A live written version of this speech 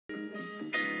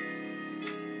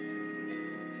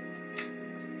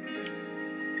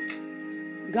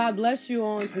God bless you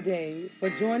on today for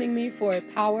joining me for a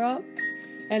power up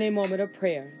and a moment of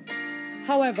prayer.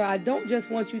 However, I don't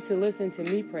just want you to listen to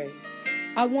me pray.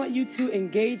 I want you to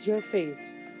engage your faith.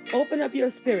 Open up your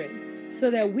spirit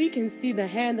so that we can see the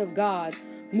hand of God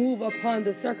move upon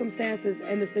the circumstances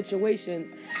and the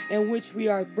situations in which we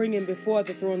are bringing before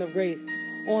the throne of grace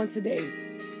on today.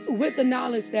 With the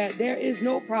knowledge that there is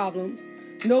no problem,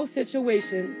 no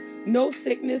situation, no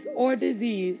sickness or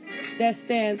disease that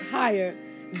stands higher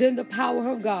than the power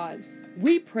of God,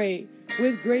 we pray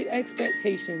with great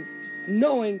expectations,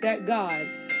 knowing that God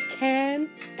can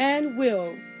and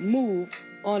will move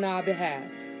on our behalf.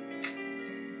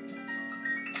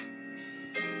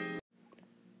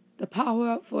 The power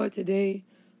up for today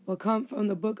will come from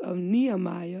the book of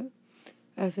Nehemiah,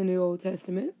 as in the Old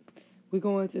Testament. We're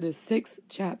going to the 6th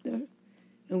chapter,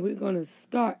 and we're going to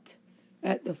start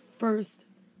at the first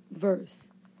verse.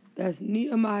 That's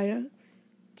Nehemiah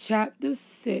chapter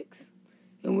 6,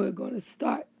 and we're going to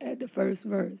start at the first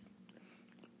verse.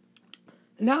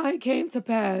 Now it came to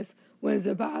pass when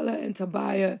Zerubbabel and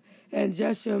Tobiah and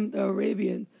Geshem the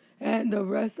Arabian and the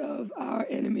rest of our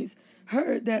enemies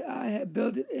heard that I had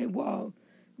built a wall,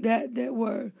 that there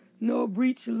were no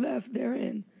breach left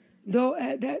therein, though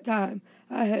at that time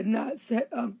I had not set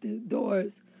up the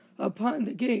doors upon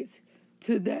the gates,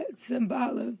 to that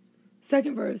Sanballat.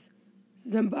 Second verse,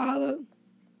 Sanballat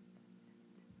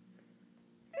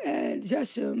and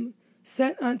Geshem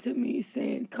sent unto me,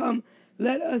 saying, Come,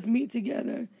 let us meet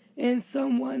together in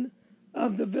some one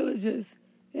of the villages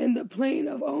in the plain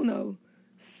of Ono,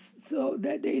 so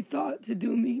that they thought to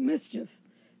do me mischief.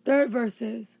 Third verse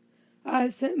says, I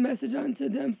sent message unto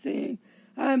them, saying,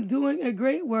 I am doing a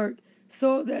great work,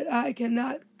 so that I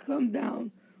cannot come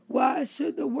down. Why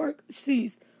should the work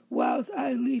cease whilst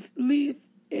I leave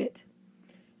it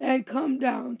and come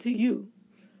down to you?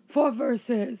 Fourth verse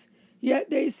says,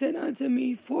 Yet they sent unto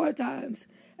me 4 times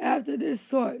after this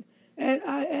sort, and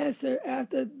I answered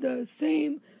after the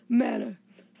same manner.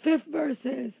 Fifth verse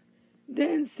says,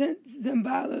 Then sent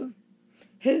Zerubbabel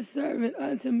his servant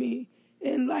unto me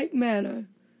in like manner,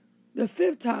 the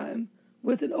 5th time,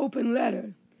 with an open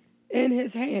letter in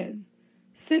his hand.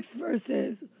 Sixth verse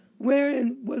says,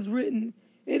 Wherein was written,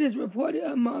 It is reported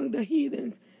among the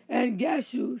heathens and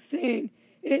Gashu, saying,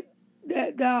 It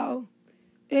that thou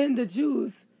and the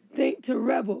Jews think to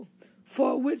rebel,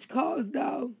 for which cause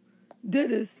thou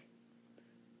buildest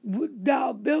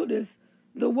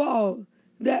the wall,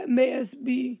 that mayest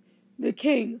be the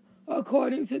king,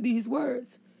 according to these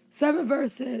words. 7th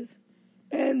verse says,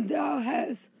 And thou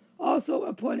hast also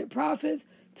appointed prophets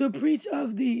to preach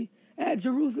of thee at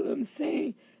Jerusalem,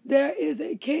 saying, There is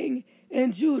a king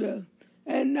in Judah,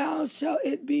 and now shall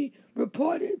it be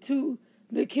reported to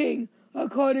the king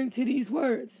according to these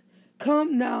words.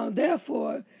 Come now,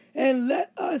 therefore, and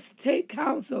let us take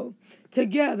counsel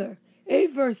together.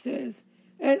 8th verse says,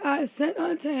 And I sent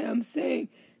unto him, saying,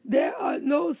 There are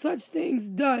no such things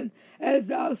done as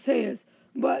thou sayest,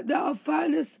 but thou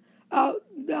findest out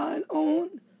thine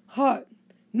own heart.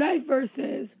 9th verse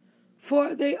says,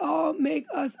 For they all make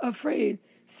us afraid,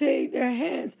 saying, Their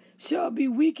hands shall be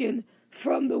weakened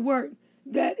from the work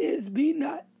that be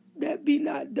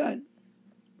not done.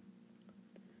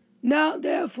 Now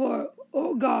therefore,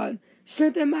 O God,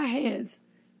 strengthen my hands.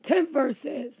 10th verse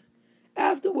says,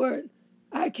 Afterward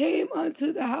I came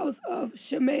unto the house of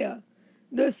Shemaiah,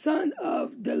 the son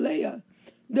of Delaiah,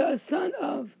 the son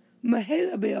of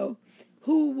Mehetabel,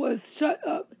 who was shut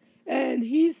up, and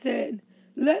he said,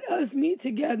 Let us meet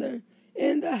together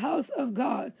in the house of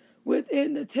God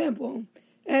within the temple,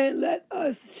 and let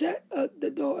us shut up the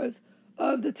doors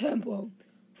of the temple,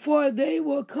 for they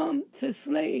will come to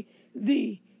slay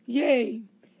thee. Yea,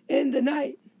 in the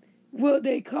night will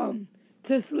they come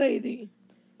to slay thee.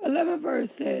 11th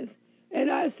verse says, And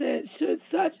I said, Should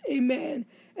such a man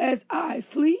as I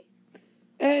flee?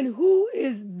 And who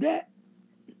is there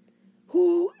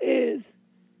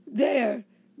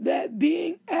that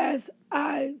being as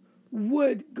I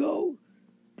would go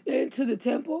into the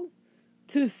temple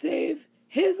to save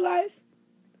his life?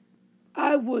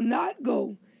 I will not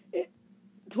go.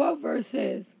 12th verse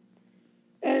says,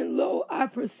 And lo, I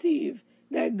perceive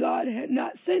that God had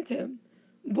not sent him,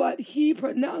 but he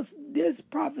pronounced this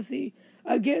prophecy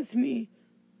against me,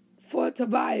 for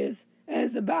Tobias and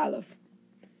Zerubbabel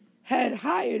had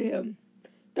hired him.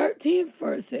 13th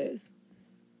verse says,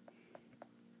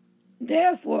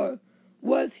 Therefore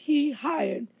was he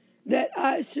hired, that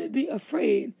I should be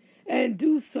afraid and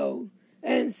do so,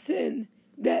 and sin,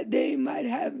 that they might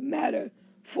have matter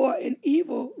for an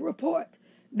evil report,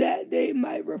 that they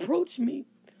might reproach me.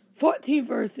 14th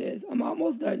verse says, I'm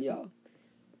almost done, y'all.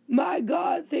 my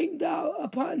God, think thou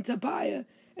upon Tobiah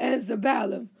and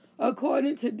Zebalem,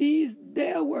 according to these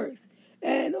their works,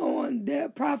 and on their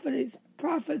prophetess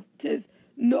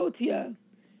Notia,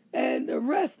 and the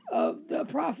rest of the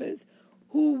prophets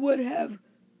who would have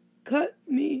cut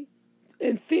me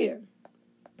in fear,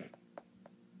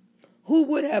 who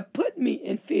would have put me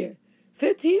in fear.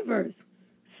 15th verse.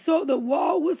 So the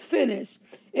wall was finished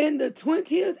in the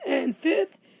 20th and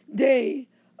 5th day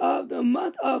of the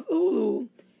month of Elul,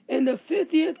 in the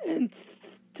 50th and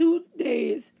 2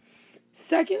 days.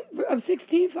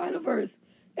 16th final verse.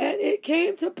 And it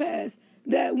came to pass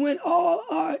that when all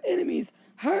our enemies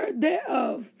heard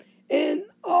thereof, and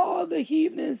all the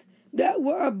heathens that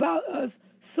were about us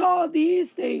saw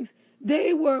these things,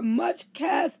 they were much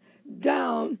cast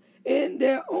down in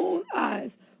their own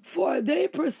eyes, for they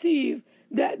perceived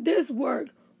that this work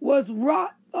was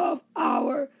wrought of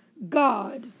our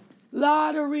God.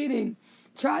 Lot of reading.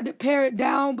 Tried to pare it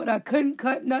down, but I couldn't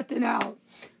cut nothing out.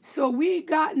 So we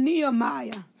got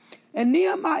Nehemiah. And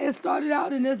Nehemiah started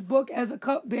out in this book as a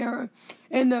cupbearer.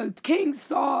 And the king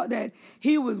saw that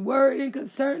he was worried and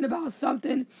concerned about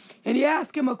something. And he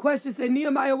asked him a question, said,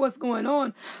 Nehemiah, what's going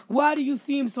on? Why do you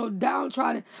seem so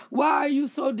downtrodden? Why are you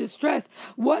so distressed?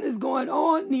 What is going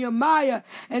on, Nehemiah?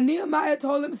 And Nehemiah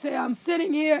told him, say, I'm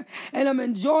sitting here and I'm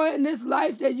enjoying this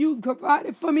life that you've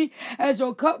provided for me as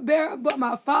your cupbearer. But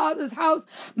my father's house,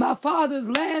 my father's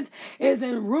lands is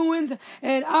in ruins.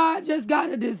 And I just got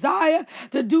a desire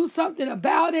to do something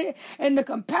about it. And the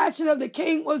compassion of the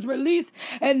king was released.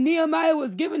 And Nehemiah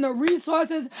was given the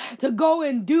resources to go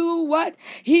and do what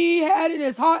he had in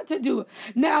his heart to do.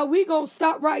 Now we're going to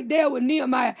stop right there with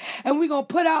Nehemiah, and we're going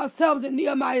to put ourselves in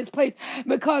Nehemiah's place,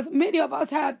 because many of us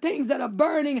have things that are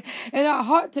burning in our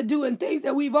heart to do and things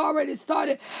that we've already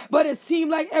started, but it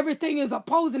seems like everything is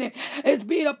opposing it. It's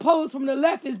being opposed from the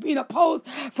left. It's being opposed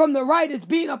from the right. It's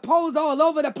being opposed all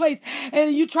over the place.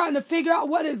 And you're trying to figure out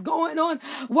what is going on.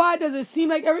 Why does it seem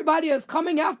like everybody is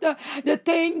coming after the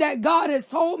thing that God has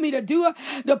told me to do,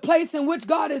 the place in which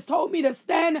God has told me to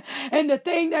stand, and the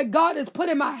thing that God has put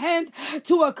in my hands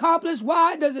to accomplish?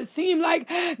 Why does it seem like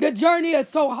the journey is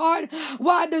so hard?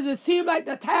 Why does it seem like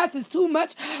the task is too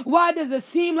much? Why does it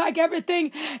seem like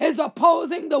everything is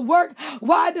opposing the work?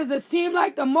 Why does it seem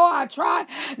like the more I try,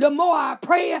 the more I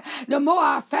pray, the more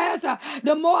I fast,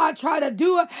 the more I try to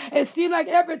do it seems like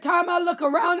every time I look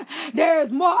around, there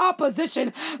is more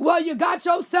opposition? Well, you got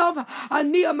yourself a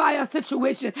Nehemiah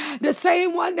situation. The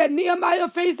same one that Nehemiah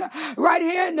faced right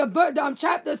here in the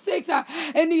chapter 6,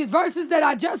 in these verses that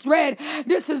I just read.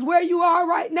 This is where you are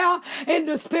right now in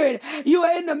the spirit. You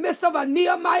are in the midst of a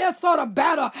Nehemiah sort of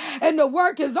battle, and the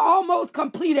work is almost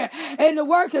completed, and the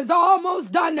work is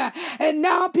almost done. And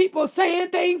now people saying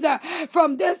things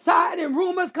from this side, and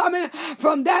rumors coming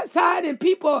from that side, and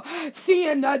people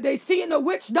seeing the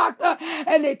witch doctor,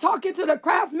 and they talking to the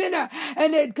craftsmen,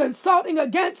 and they're consulting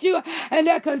against you, and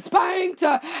they're conspiring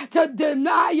to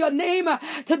deny your name,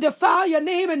 to defile your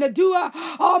name, and to do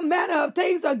all manner of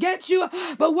things against you.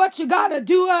 But what you got to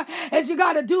do is you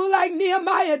got to do like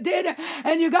Nehemiah did,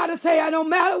 and you got to say, it don't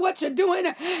matter what you're doing,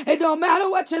 it don't matter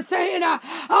what you're saying,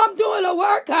 I'm doing the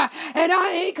work, and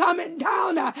I ain't coming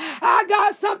down. I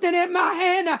got something in my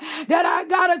hand that I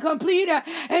got to complete,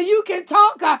 and you can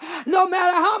talk no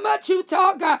matter how much you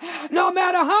talk, no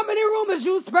matter how many rumors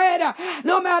you spread,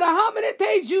 no matter how many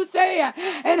things you say,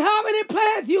 and how many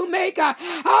plans you make.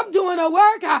 I'm doing a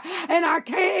work, and I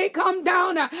can't come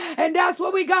down. And that's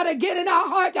what we got to get in our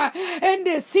heart in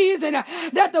this season,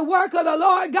 that the work of the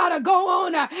Lord got to go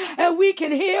on, and we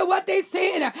can hear what they're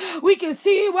saying. We can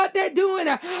see what they're doing.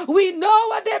 We know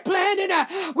what they're planning.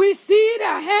 We see the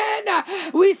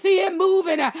hand. We see it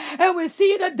moving, and we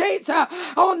see the dates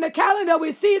on the calendar.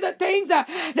 We see the things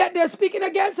that they're speaking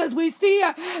against us. We see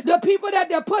the people that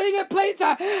they're putting in place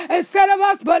instead of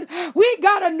us. But we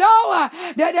got to know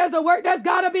that there's a work that's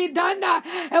got to be done,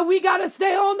 and we got to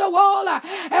stay on the wall,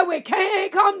 and we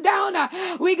can't come down.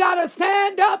 We got to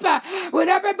stand up when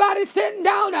everybody's sitting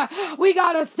down. We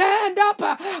got to stand up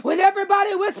when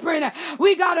everybody whispering.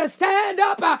 We got to stand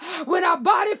up when our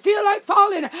body feel like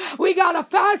falling. We got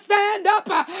to stand up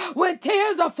when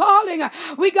tears are falling.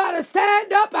 We got to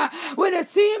stand up when it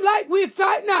seems like we're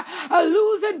fighting a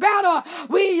losing battle.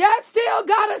 We yet still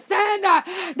got to stand.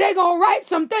 They going to write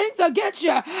some things against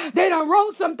you. They done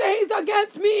wrote some some things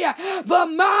against me, but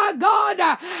my God,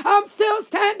 I'm still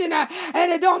standing,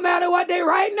 and it don't matter what they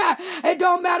writing, it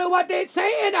don't matter what they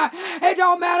saying, it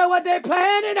don't matter what they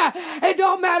planning, it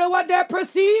don't matter what they're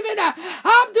perceiving.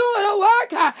 I'm doing a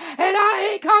work, and I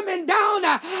ain't coming down.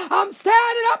 I'm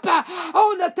standing up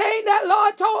on the thing that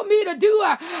Lord told me to do.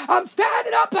 I'm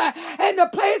standing up in the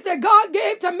place that God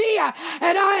gave to me,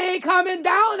 and I ain't coming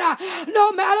down.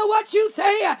 No matter what you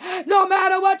say, no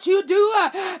matter what you do,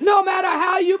 no matter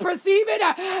how you perceive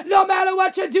it, no matter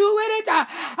what you do with it,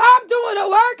 I'm doing the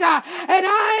work, and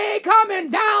I ain't coming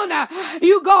down.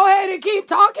 You go ahead and keep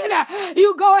talking.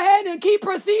 You go ahead and keep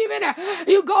perceiving.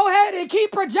 You go ahead and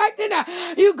keep projecting.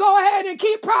 You go ahead and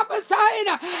keep prophesying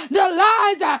the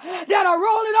lies that are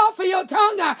rolling off of your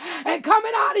tongue and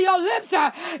coming out of your lips.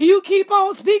 You keep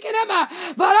on speaking them,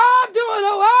 but I'm doing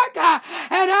the work,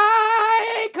 and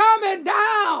I ain't coming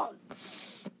down.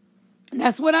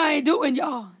 That's what I ain't doing,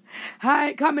 y'all. I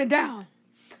ain't coming down.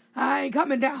 I ain't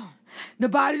coming down. The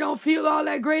body don't feel all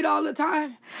that great all the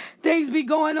time. Things be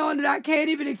going on that I can't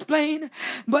even explain.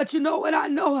 But you know what I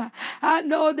know? I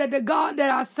know that the God that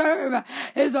I serve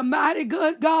is a mighty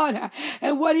good God.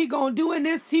 And what he going to do in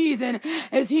this season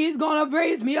is he's going to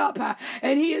raise me up.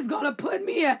 And he is going to put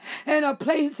me in a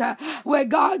place where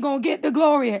God going to get the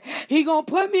glory. He going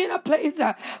to put me in a place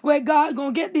where God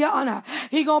going to get the honor.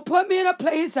 He going to put me in a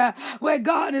place where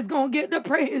God is going to get the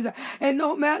praise. And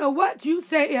no matter what you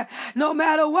say, no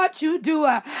matter what you do,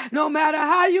 no matter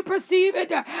how you perceive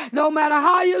it, no matter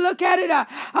how you look at it,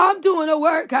 I'm doing the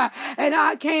work, and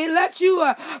I can't let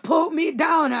you pull me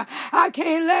down. I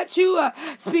can't let you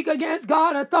speak against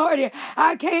God's authority.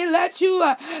 I can't let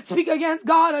you speak against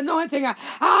God's anointing.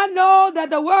 I know that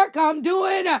the work I'm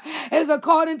doing is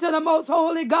according to the most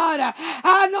holy God.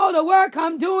 I know the work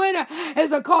I'm doing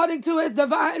is according to his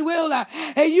divine will.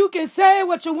 And you can say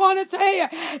what you want to say.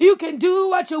 You can do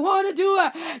what you want to do.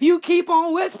 You keep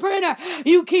on whispering.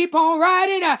 You keep on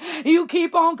writing. You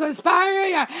keep on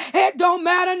conspiring. It don't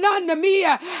matter none to me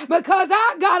because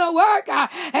I gotta work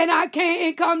and I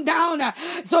can't come down.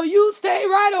 So you stay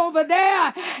right over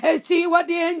there and see what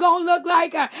the end gonna look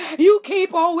like. You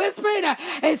keep on whispering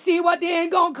and see what the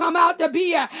end gonna come out to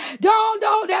be.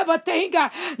 Don't ever think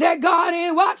that God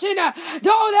ain't watching.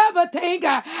 Don't ever think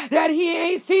that he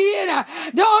ain't seeing.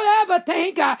 Don't ever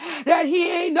think that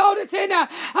he ain't noticing.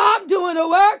 I'm doing the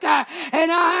work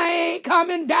and I ain't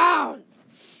coming down.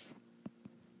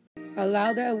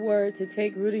 Allow that word to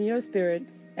take root in your spirit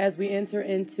as we enter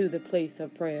into the place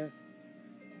of prayer.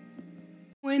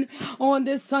 On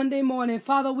this Sunday morning,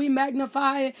 Father, we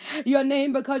magnify your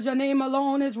name because your name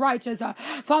alone is righteous.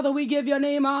 Father, we give your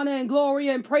name honor and glory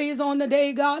and praise on the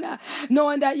day, God,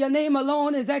 knowing that your name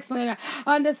alone is excellent.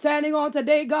 Understanding on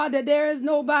today, God, that there is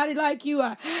nobody like you.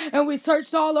 And we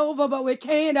searched all over, but we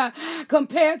can't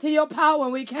compare to your power.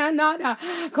 We cannot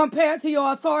compare to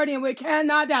your authority, and we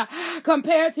cannot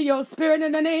compare to your spirit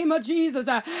in the name of Jesus.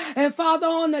 And Father,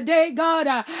 on the day,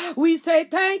 God, we say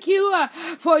thank you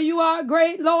for you are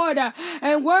great, Lord,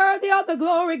 and worthy of the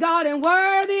glory, God, and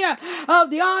worthy of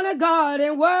the honor, God,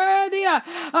 and worthy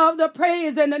of the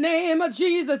praise in the name of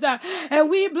Jesus. And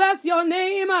we bless your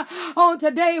name on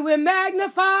today. We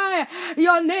magnify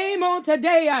your name on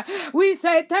today. We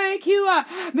say thank you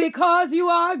because you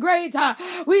are great.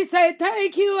 We say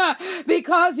thank you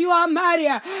because you are mighty.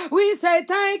 We say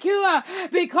thank you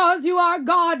because you are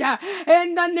God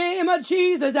in the name of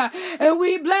Jesus. And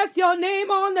we bless your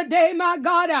name on the day, my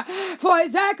God, for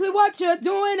exactly what you're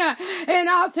doing in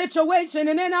our situation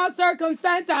and in our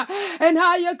circumstance, and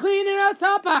how you're cleaning us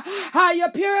up, how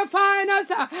you're purifying us,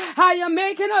 how you're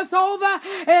making us over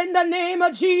in the name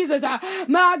of Jesus.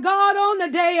 My God, on the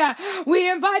day, we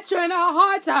invite you in our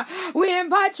hearts, we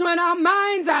invite you in our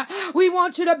minds, we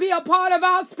want you to be a part of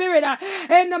our spirit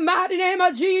in the mighty name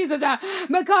of Jesus,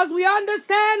 because we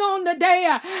understand on the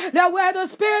day that where the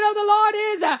Spirit of the Lord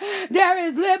is, there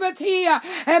is liberty.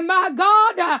 And my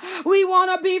God, we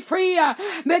want to be free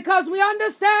because we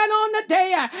understand on the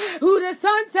day who the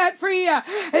Son set free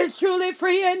is truly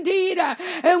free indeed.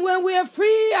 And when we're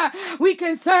free, we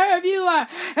can serve you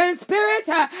in spirit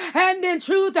and in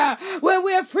truth. When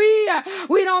we're free,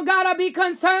 we don't gotta be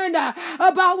concerned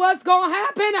about what's going to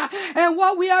happen and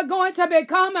what we are going to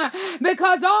become,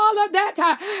 because all of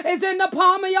that is in the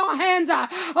palm of your hands.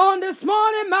 On this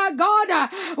morning, my God,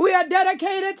 we are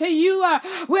dedicated to you.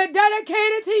 We're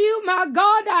dedicated to you, my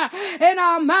God, in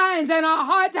our minds and our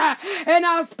heart and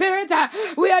our spirit.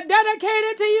 We are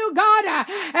dedicated to you, God,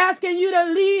 asking you to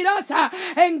lead us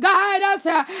and guide us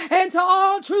into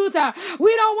all truth.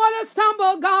 We don't want to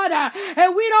stumble, God,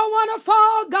 and we don't want to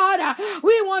fall, God.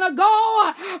 We want to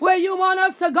go where you want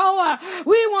us to go.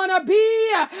 We want to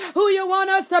be who you want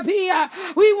us to be.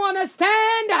 We want to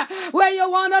stand where you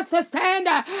want us to stand.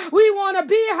 We want to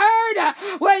be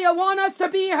heard where you want us to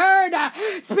be heard.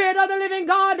 Spirit of the living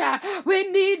God, we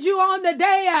need you on the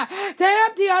day to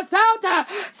empty us out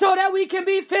so that we can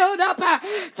be filled up.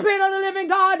 Spirit of the living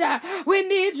God, we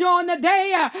need you on the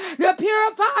day to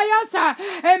purify us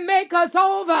and make us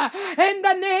over in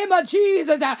the name of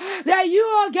Jesus, that you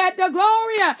will get the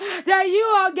glory, that you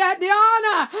will get the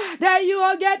honor, that you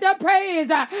will get the praise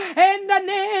in the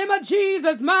name of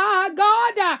Jesus. My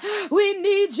God, we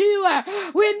need you.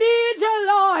 We need you,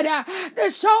 Lord, to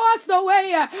show us the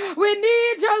way. We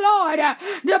need you, Lord,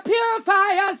 to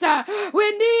purify us.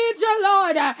 We need you,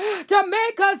 Lord, to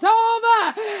make us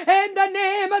over in the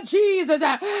name of Jesus,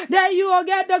 that you will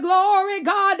get the glory,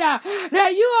 God,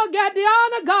 that you will get the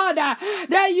honor, God,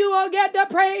 that you will get the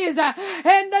praise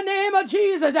in the name of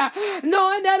Jesus,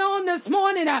 knowing that on this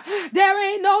morning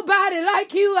there ain't nobody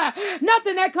like you,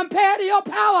 nothing that compare to your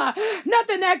power,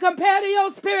 nothing that compare to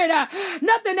your spirit,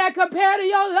 nothing that compare to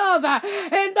your love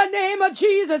in the name of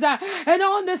Jesus. And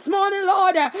on this morning,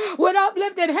 Lord, with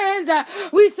uplifted hands,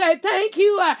 we say thank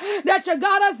you that you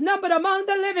got us numbered among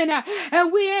the living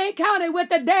and we ain't counted with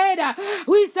the dead.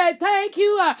 We say thank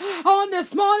you on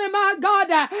this morning, my God,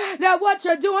 that what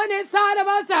you're doing inside of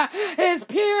us is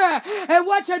pure, and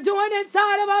what you're doing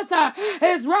inside of us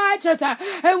is righteous,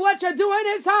 and what you're doing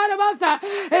inside of us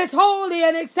is holy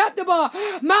and acceptable.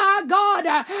 My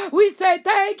God, we say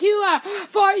thank you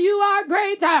for you are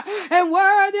great and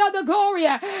worthy of the glory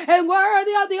and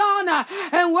worthy of the honor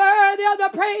and worthy of the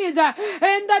praise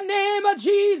in the name of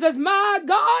Jesus. My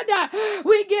God,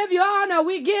 we give you honor,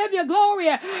 we give you glory,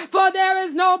 for there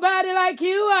is nobody like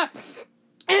you.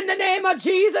 In the name of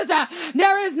Jesus,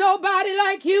 there is nobody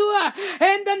like you.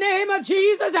 In the name of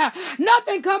Jesus,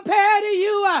 nothing compared to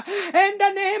you. In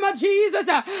the name of Jesus,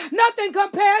 nothing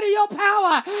compared to your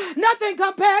power. Nothing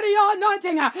compared to your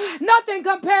anointing. Nothing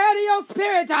compared to your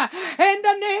spirit. In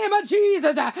the name of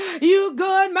Jesus, you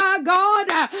good, my God.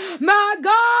 My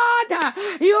God,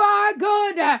 you are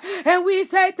good. And we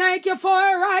say thank you for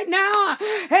it right now.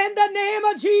 In the name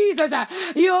of Jesus,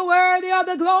 you're worthy of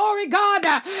the glory, God.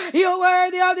 You're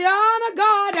worthy of the honor,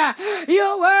 God.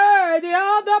 You're worthy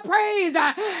of the praise.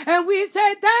 And we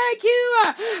say thank you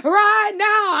right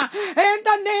now in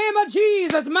the name of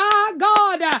Jesus. My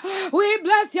God, we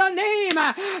bless your name.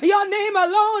 Your name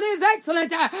alone is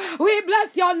excellent. We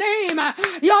bless your name.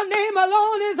 Your name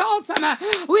alone is awesome.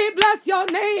 We bless your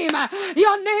name.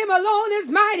 Your name alone is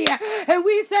mighty. And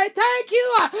we say thank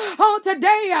you on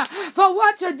today for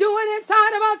what you're doing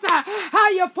inside of us, how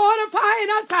you're fortifying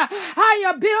us, how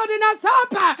you're building us up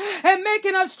and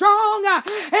making us strong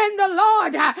in the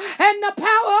Lord and the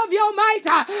power of your might.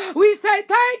 We say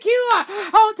thank you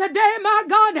on today, my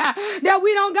God, that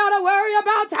we don't got to worry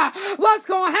about what's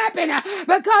going to happen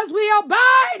because we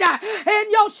abide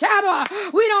in your shadow.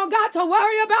 We don't got to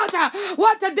worry about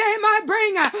what today might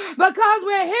bring because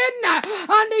we're hidden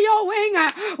under your wing.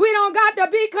 We don't got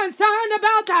to be concerned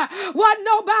about what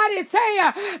nobody say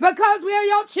because we're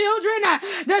your children,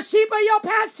 the sheep of your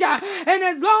pasture. And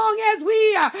as long as we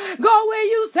go where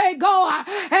you say go,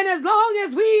 and as long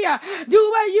as we do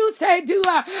what you say do,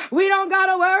 we don't got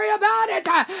to worry about it.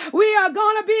 We are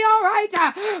going to be all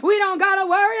right. We don't got to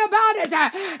worry about it.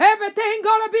 Everything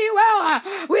going to be well.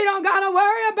 We don't got to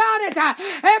worry about it.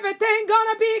 Everything going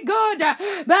to be good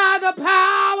by the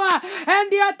power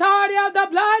and the authority of the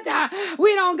blood.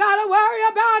 We don't got to worry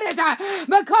about it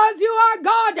because you are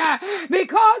God,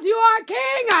 because you are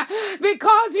King,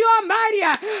 because you are mighty,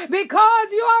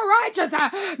 because you are righteous,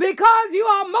 because you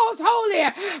are most holy.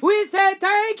 We say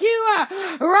thank you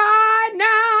right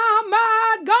now,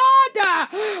 my God.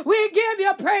 We give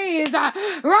you praise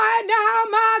right now,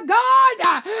 my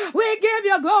God. We give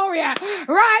you glory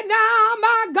right now,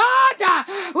 my God.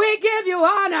 We give you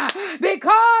honor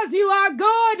because you are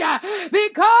good,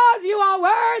 because you are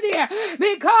worthy,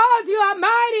 because you are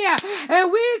mighty.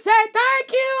 And we say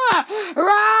thank you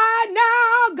right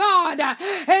now, God,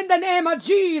 in the name of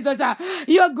Jesus.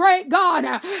 You're great, God,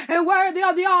 and worthy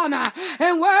of the honor,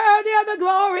 and worthy of the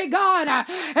glory, God,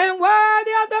 and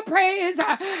worthy of the praise.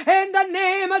 In the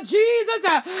name of Jesus,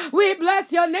 we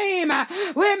bless your name.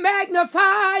 We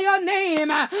magnify your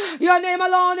name. Your name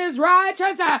alone is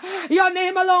righteous. Your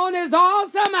name alone is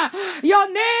awesome. Your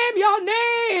name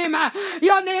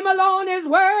alone is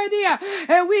worthy.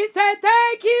 And we say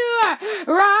thank you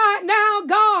right now,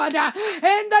 God.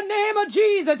 In the name of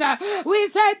Jesus, we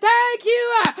say thank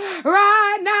you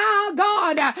right now,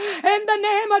 God. In the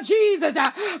name of Jesus,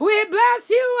 we bless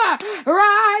you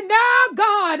right now,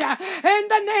 God. In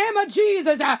the name of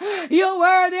Jesus, you're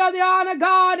worthy of the honor,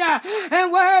 God,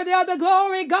 and worthy of the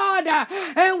glory, God,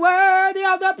 and worthy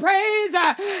of the praise.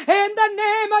 In the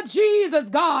name of Jesus,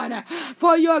 God,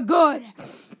 for you're good.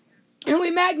 And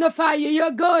we magnify you, you're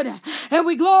good. And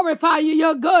we glorify you,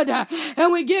 you're good.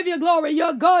 And we give you glory,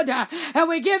 you're good. And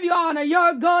we give you honor,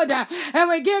 you're good. And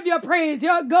we give you praise,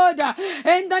 you're good.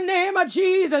 In the name of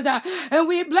Jesus. And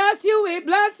we bless you,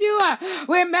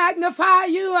 we magnify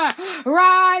you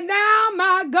right now,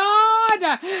 my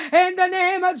God. In the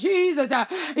name of Jesus.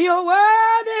 You're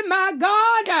worthy, my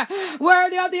God.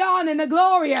 Worthy of the honor and the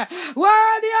glory.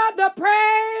 Worthy of the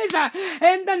praise.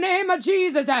 In the name of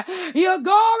Jesus. Your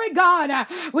glory, God.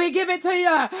 We give it to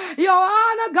you. Your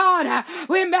honor, God.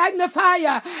 We magnify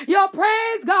you. Your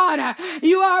praise, God.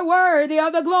 You are worthy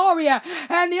of the glory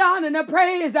and the honor and the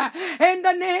praise in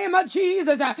the name of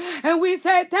Jesus. And we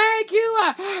say thank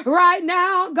you right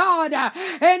now, God,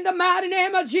 in the mighty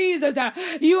name of Jesus.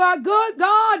 You are good,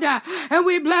 God, and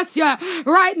we bless you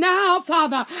right now,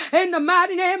 Father, in the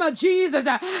mighty name of Jesus,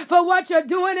 for what you're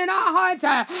doing in our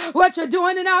hearts, what you're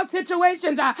doing in our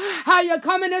situations, how you're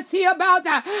coming to see about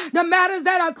the matters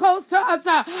that are close to us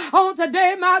on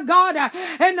today, my God,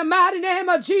 in the mighty name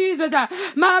of Jesus.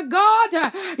 My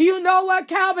God, you know what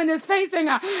Calvin is facing.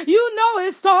 You know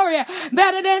his story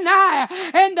better than I,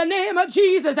 in the name of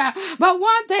Jesus. But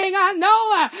one thing I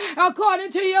know,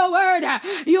 according to your word,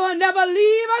 you will never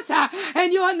leave us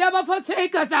and you will never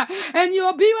forsake us, and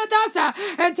you'll be with us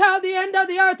until the end of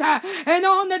the earth. And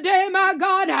on the day, my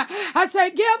God, I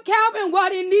say, give Calvin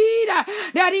what he need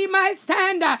that he might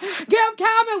stand. Give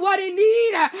Calvin what he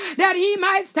need that he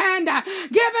might stand.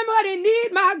 Give him what he need,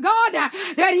 my God,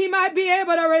 that he might be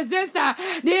able to resist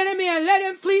the enemy and let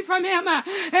him flee from him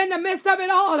in the midst of it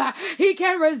all. He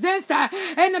can resist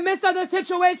in the midst of the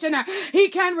situation. He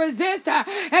can resist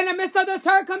in the midst of the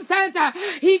circumstance.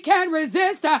 He can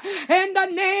resist in the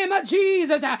name of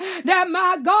Jesus. That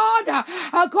my God,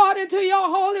 according to your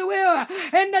holy will,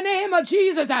 in the name of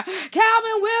Jesus,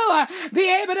 Calvin will be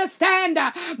able to stand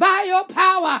by your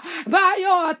power, by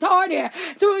your authority,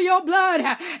 through your blood,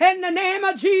 in the name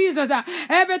of Jesus.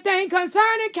 Everything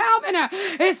concerning Calvin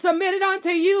is submitted unto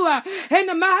you in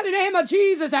the mighty name of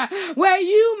Jesus. Where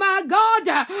you, my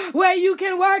God, where you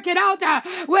can work it out,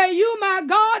 where you, my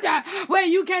God, where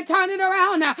you can turn it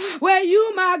around, where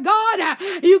you, my God,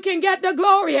 you can get the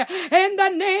glory in the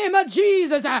name of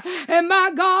Jesus. And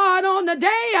my God, on the day,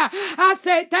 I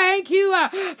say thank you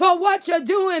for what you're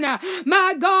doing.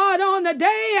 My God, on the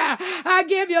day, I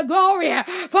give you glory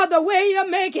for the way you're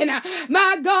making.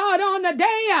 My God, on the day,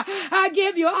 I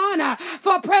give you honor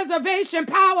for preservation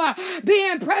power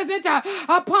being present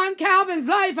upon Calvin's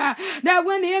life. That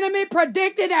when the enemy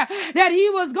predicted that he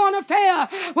was going to fail,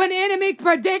 when the enemy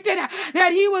predicted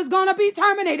that he was going to be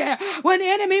terminated, when the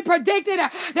enemy predicted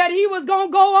that he was going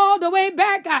to go all the way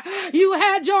back, you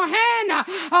had your hand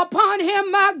upon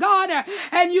him, my God,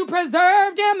 and you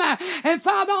preserved him. And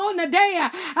Father, on the day,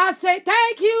 I say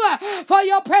thank you for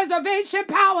your preservation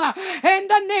power in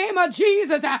the name of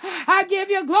Jesus. I give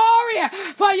you glory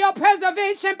for your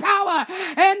preservation power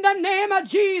in the name of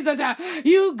Jesus.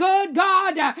 You good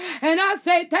God, and I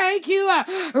say thank you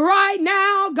right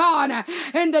now, God,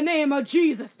 in the name of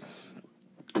Jesus.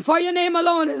 For your name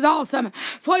alone is awesome.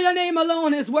 For your name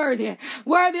alone is worthy.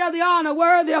 Worthy of the honor,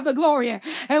 worthy of the glory,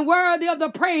 and worthy of the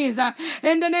praise.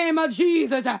 In the name of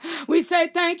Jesus, we say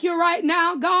thank you right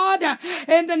now, God,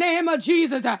 in the name of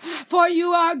Jesus. For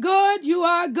you are good, you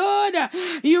are good,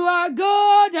 you are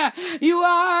good, you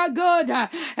are good.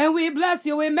 And we bless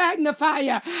you, we magnify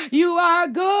you. You are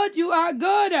good, you are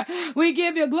good. We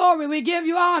give you glory, we give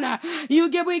you honor.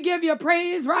 We give you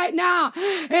praise right now,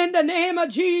 in the name of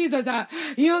Jesus.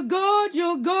 You're good.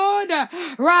 You're good.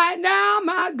 Right now,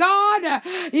 my God,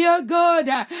 you're good.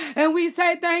 And we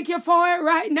say thank you for it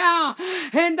right now.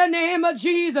 In the name of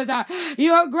Jesus,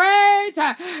 you're great,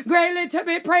 greatly to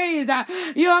be praised.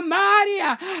 You're mighty,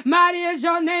 mighty is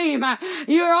your name.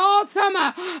 You're awesome,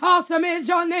 awesome is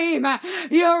your name.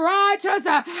 You're righteous,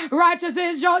 righteous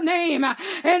is your name.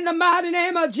 In the mighty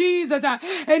name of Jesus.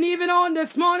 And even on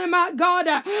this morning, my God,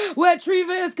 where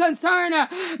Treva is concerned,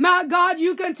 my God,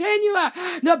 you continue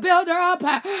to build her up.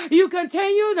 You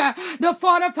continue to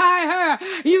fortify her.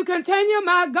 You continue,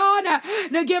 my God,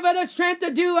 to give her the strength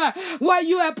to do what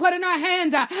you have put in her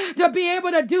hands to be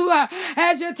able to do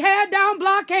as you tear down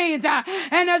blockades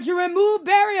and as you remove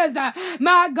barriers,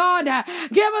 my God,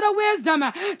 give her the wisdom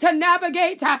to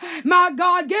navigate, my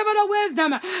God, give her the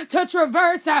wisdom to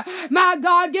traverse, my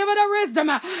God, give her the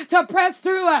wisdom to press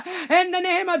through in the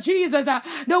name of Jesus,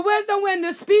 the wisdom when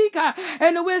to speak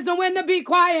and the wisdom when to be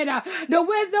quiet, the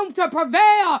wisdom to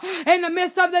prevail in the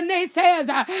midst of the naysayers,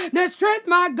 the strength,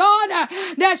 my God,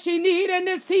 that she needs in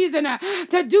this season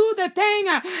to do the thing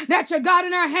that you got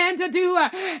in her hand to do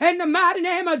in the mighty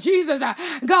name of Jesus,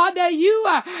 God, that you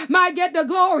might get the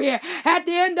glory at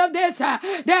the end of this,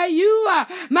 that you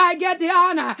might get the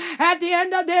honor at the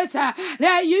end of this,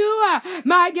 that you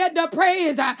might get the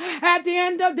praise at the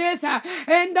end of this,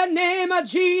 in the name of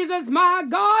Jesus, my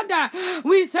God,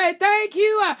 we say thank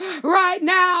you right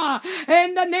now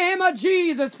in the name of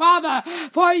Jesus, Father,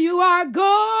 for you are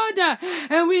good,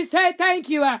 and we say thank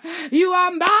you. You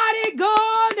are mighty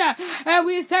good, and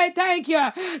we say thank you.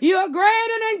 You are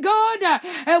greater than good,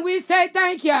 and we say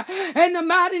thank you in the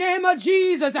mighty name of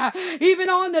Jesus. Even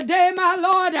on the day, my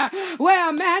Lord, where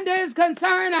Amanda is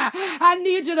concerned, I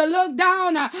need you to look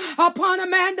down upon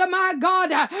Amanda, my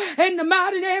God, in the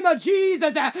mighty name of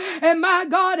Jesus. And my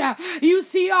God, you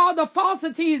see all the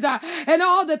falsities and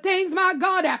all the things, my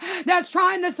God, that's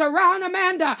trying to surround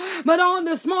Amanda. But on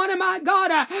this morning, my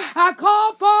God, I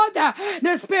call forth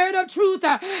the spirit of truth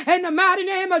in the mighty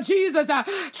name of Jesus.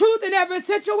 Truth in every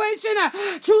situation,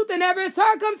 truth in every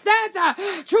circumstance,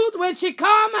 truth when she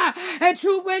come and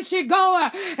truth when she go.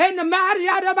 In the mighty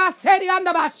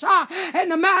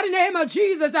name of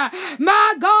Jesus,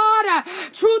 my God,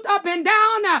 truth up and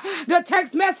down the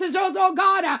text messages, oh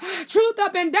God, truth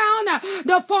up and down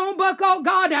the phone book, oh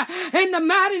God, in the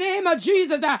mighty name of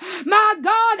Jesus, my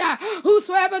God,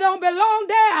 whosoever don't belong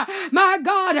there, my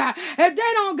God, if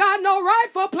they don't got no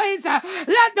rightful place,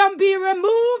 let them be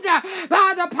removed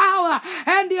by the power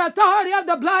and the authority of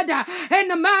the blood in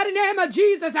the mighty name of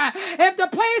Jesus. If the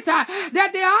place that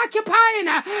they're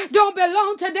occupying don't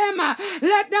belong to them,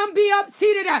 let them be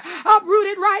upseated,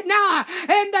 uprooted right now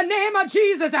in the name of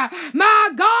Jesus. My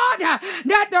God,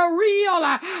 that the real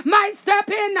might step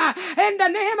in the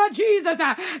name of Jesus,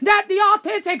 that the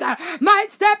authentic might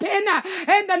step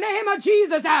in the name of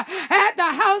Jesus, at the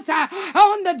house,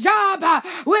 on the job,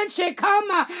 when she come,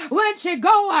 when she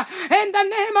go, in the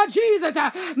name of Jesus.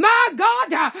 My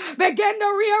God, begin to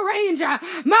rearrange.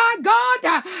 My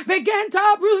God, begin to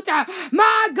uproot.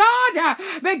 My God,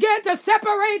 begin to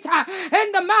separate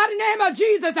in the mighty name of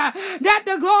Jesus, that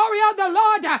the glory of the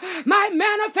Lord might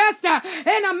manifest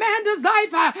in Amanda's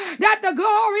life, that the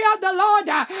glory of the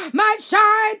Lord might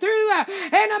shine through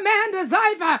in Amanda's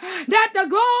life, that the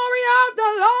glory of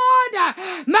the Lord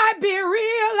might be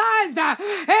realized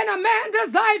in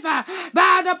Amanda's life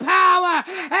by the power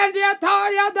and the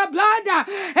authority of the blood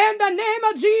in the name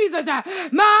of Jesus.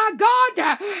 My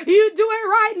God, you do it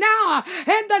right now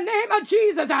in the name of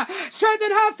Jesus.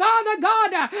 Strengthen her, Father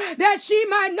God, that she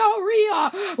might know real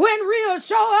when real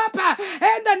show up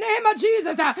in the name of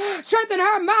Jesus. Strengthen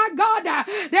her, my God,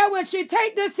 that when she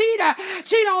take the seat,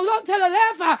 she don't look to the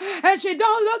left and she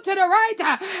don't look to the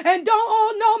right and don't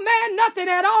owe no man nothing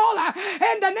at all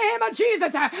in the name of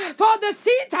Jesus. For the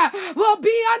seat will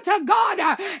be unto God,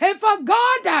 and for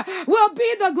God will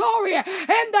be the glory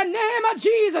in the name of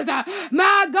Jesus.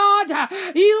 My God,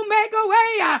 you make a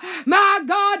way. My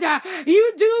God,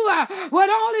 you do what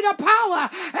only the power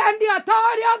and the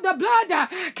authority of the blood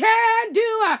can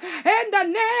do in the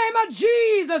name of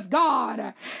Jesus,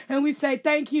 God. And we say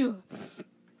thank you.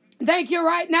 Thank you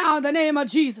right now in the name of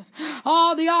Jesus.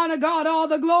 All the honor, God, all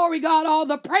the glory, God, all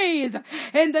the praise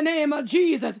in the name of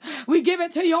Jesus. We give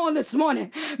it to you on this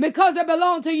morning because it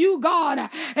belongs to you, God,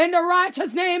 in the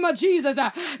righteous name of Jesus.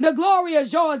 The glory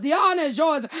is yours. The honor is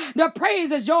yours. The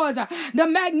praise is yours. The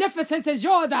magnificence is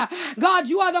yours. God,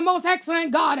 you are the most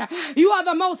excellent God. You are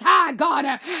the most high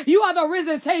God. You are the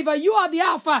risen Savior. You are the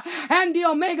Alpha and the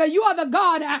Omega. You are the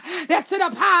God that sit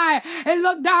up high and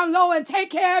look down low and take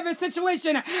care of every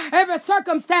situation every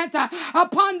circumstance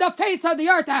upon the face of the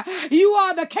earth. You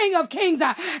are the King of Kings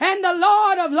and the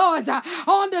Lord of Lords.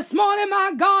 On this morning,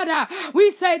 my God,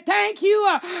 we say thank you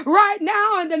right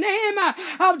now in the name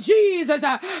of Jesus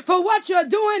for what you're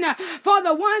doing for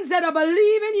the ones that are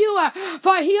believing you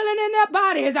for healing in their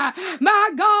bodies. My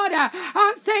God,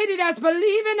 Aunt Sadie that's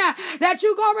believing that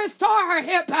you're going to restore her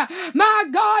hip. My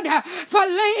God, for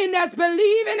Lane that's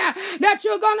believing that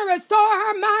you're going to restore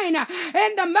her mind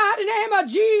in the mighty name of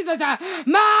Jesus.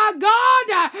 My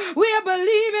God, we are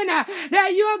believing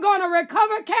that you're going to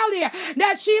recover Kelly,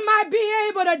 that she might be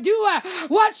able to do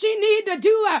what she need to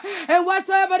do, and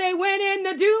whatsoever they went in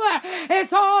to do,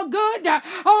 it's all good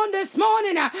on this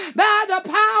morning by the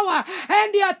power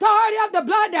and the authority of the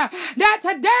blood, that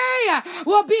today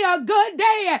will be a good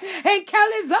day in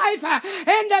Kelly's life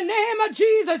in the name of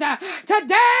Jesus.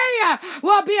 Today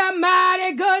will be a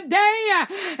mighty good day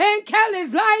in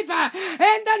Kelly's life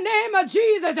in the name of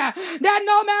Jesus, that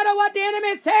no matter what the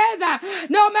enemy says,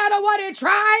 no matter what he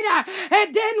tried,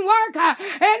 it didn't work.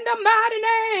 In the mighty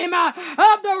name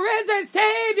of the risen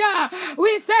Savior,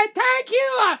 we say thank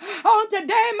you on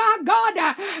today, my God,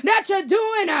 that you're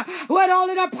doing what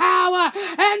only the power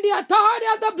and the authority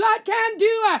of the blood can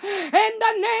do in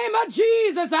the name of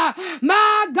Jesus.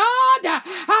 My God,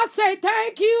 I say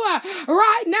thank you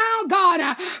right now,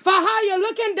 God, for how you're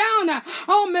looking down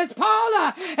on Miss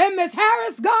Paula and Miss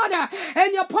Harris, God,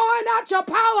 and you're pouring out your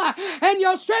power and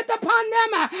your strength upon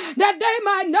them, that they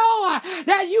might know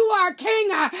that you are King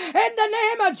in the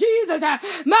name of Jesus.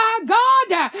 My God,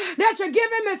 that you're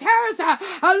giving Miss Harris a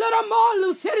little more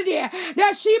lucidity,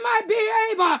 that she might be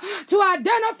able to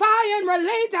identify and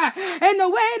relate in the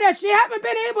way that she haven't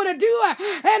been able to do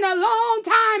in a long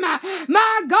time.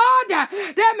 My God,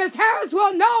 that Miss Harris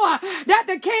will know that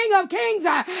the King of Kings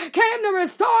came to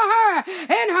restore her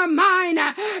in her mind,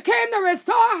 came to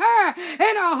restore her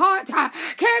in her heart,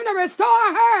 came to restore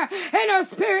her in her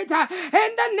spirit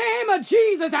in the name of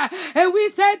Jesus. And we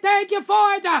say thank you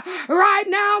for it right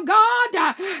now, God,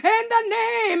 in the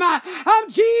name of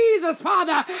Jesus,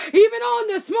 Father. Even on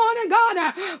this morning,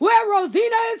 God, where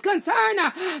Rosina is concerned,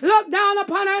 look down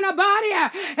upon her body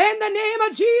in the name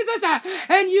of Jesus,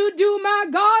 and you do, my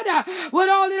God, what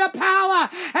only the power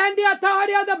and the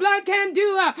authority of the blood can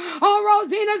do on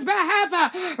Rosina's behalf.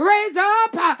 Raise her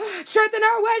up, strengthen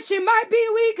her where she might be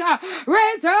weak,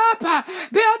 raise her up,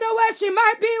 build her where she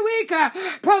might be weak,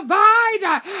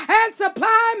 provide and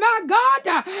supply, my God,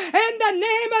 in the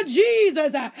name of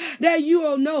Jesus, that you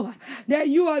will know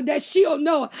that she'll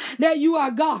know that you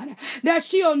are God, that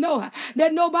she'll know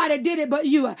that nobody did it but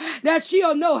you, that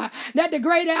she'll know that the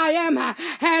great I am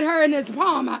had her in his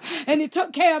palm and he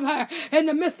took care of her in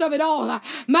the midst of it all.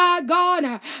 My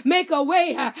God, make a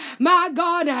way. My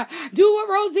God, do what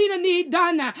Rosina need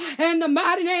done in the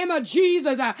mighty name of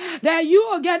Jesus, that you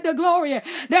will get the glory,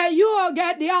 that you will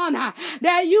get the honor,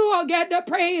 that you will get the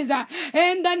praise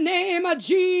in the name of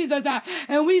Jesus.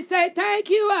 And we say thank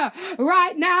you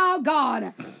right now,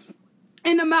 God,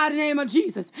 in the mighty name of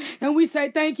Jesus. And we say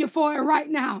thank you for it right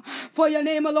now. For your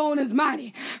name alone is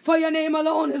mighty. For your name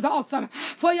alone is awesome.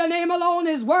 For your name alone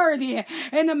is worthy.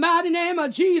 In the mighty name of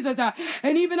Jesus.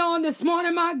 And even on this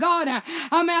morning, my God,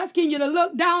 I'm asking you to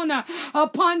look down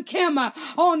upon Kim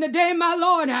on the day, my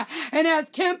Lord. And as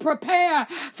Kim prepare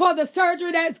for the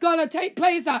surgery that's going to take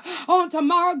place on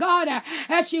tomorrow, God,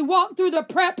 as she walked through the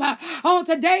prep on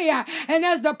today, and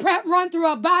as the prep run through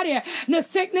her body, the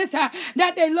sickness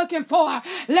that they're looking for,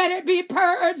 let it be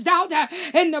purged out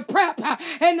in the prep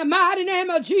in the mighty name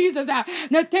of Jesus.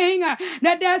 The thing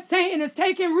that they're saying is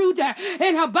taking root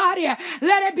in her body,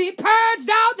 let it be purged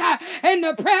out in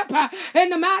the prep in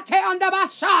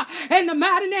the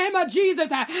mighty name of Jesus.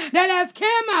 That as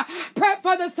Kim prep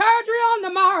for the surgery on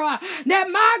tomorrow, that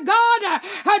my God,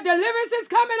 her deliverance is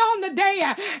coming on the day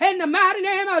in the mighty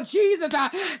name of Jesus.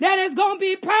 That is going to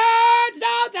be purged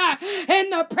out in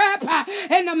the prep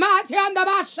in the mighty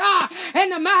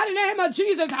name of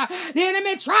Jesus. The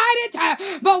enemy tried it,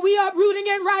 but we are rooting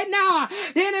it right now.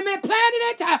 The enemy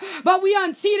planted it, but we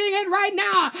unseating it right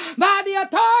now by the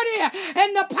authority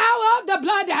and the power of the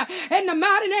blood in the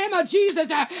mighty name of Jesus.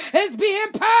 Is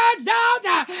being purged out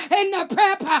in the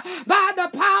prep by the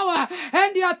power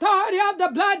and the authority of the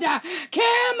blood.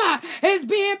 Kim is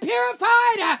being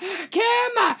purified.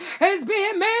 Kim is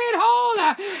being made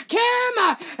whole. Kim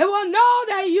will know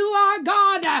that you are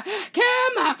God.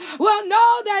 Kim will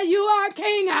know that you are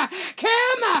King.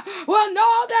 Kim will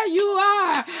know that you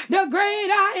are the great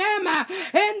I am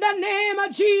in the name of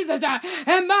of Jesus.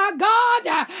 And my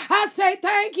God, I say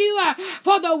thank you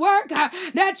for the work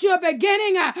that you're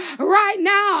beginning right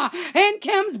now in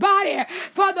Kim's body,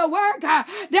 for the work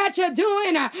that you're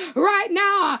doing right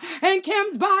now in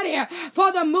Kim's body,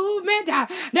 for the movement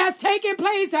that's taking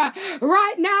place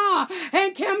right now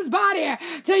in Kim's body.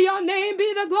 To your name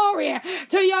be the glory,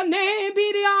 to your name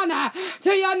be the honor,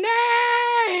 to your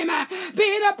name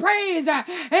be the praise,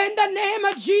 in the name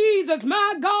of Jesus,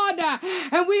 my God.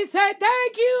 And we say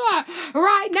thank you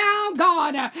right now,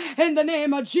 God, in the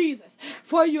name of Jesus,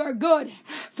 for you are good,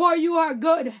 for you are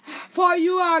good, for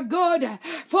you are good,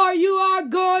 for you are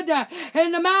good.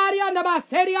 In the mighty and the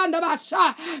city and the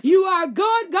you are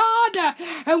good, God,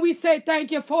 and we say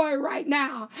thank you for it right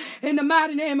now, in the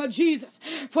mighty name of Jesus.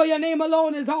 For your name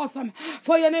alone is awesome,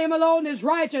 for your name alone is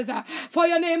righteous, for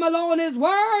your name alone is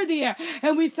worthy,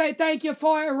 and we say thank you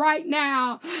for it right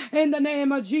now, in the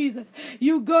name of Jesus.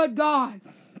 You good God.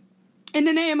 In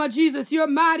the name of Jesus, you're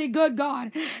mighty good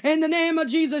God. In the name of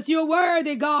Jesus, you're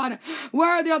worthy, God.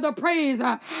 Worthy of the praise,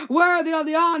 worthy of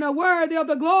the honor, worthy of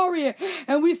the glory.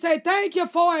 And we say thank you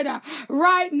for it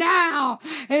right now,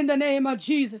 in the name of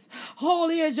Jesus.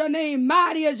 Holy is your name.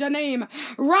 Mighty is your name.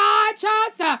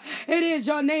 Righteous, it is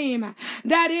your name.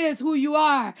 That is who you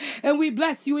are. And we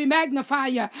bless you. We magnify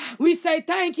you. We say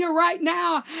thank you right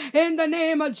now, in the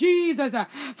name of Jesus.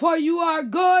 For you are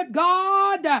good,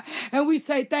 God. And we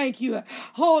say thank you.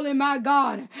 Holy, my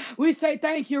God. We say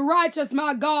thank you. Righteous,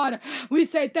 my God. We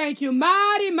say thank you.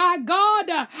 Mighty, my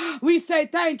God. We say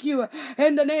thank you,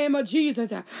 in the name of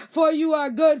Jesus. For you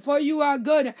are good. For you are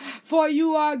good. For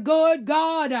you are good,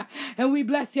 God. And we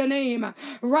bless your name.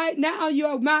 Right now,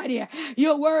 you're mighty.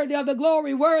 You're worthy of the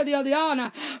glory, worthy of the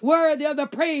honor, worthy of the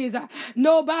praise.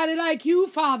 Nobody like you,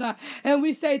 Father. And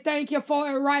we say thank you for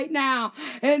it right now,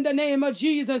 in the name of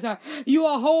Jesus. You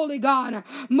are holy, God.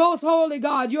 Most holy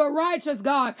God. You're righteous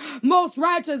God, most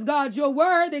righteous God. You're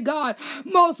worthy God,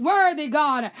 most worthy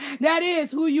God. That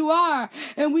is who you are,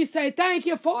 and we say thank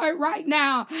you for it right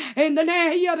now, in the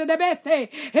name of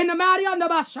the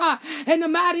in the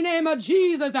mighty name of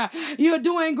Jesus. You're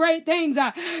doing great things,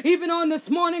 even on this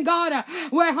morning, God,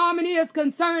 where Harmony is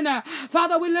concerned.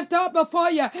 Father, we lift up before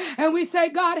you, and we say,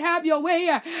 God, have your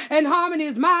way in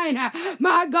Harmony's mind.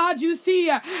 My God, you see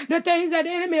the things that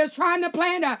the enemy is trying to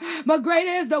plan, but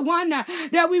greater is the one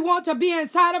that we want to be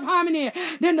inside of Harmony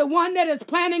than the one that is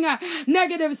planting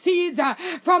negative seeds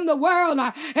from the world.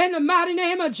 In the mighty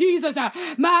name of Jesus,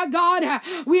 my God,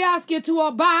 we ask you to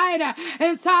abide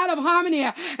inside of Harmony.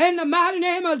 In the mighty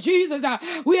name of Jesus,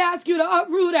 we ask you to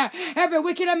uproot every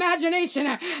wicked imagination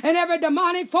and every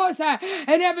demonic force and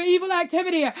every evil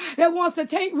activity that wants to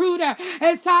take root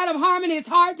inside of Harmony's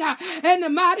heart. In the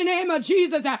mighty name of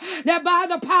Jesus, that by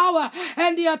the power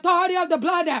and the authority of the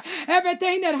blood,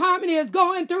 everything that Harmony is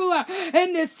going through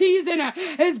in this season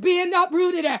is being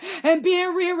uprooted and being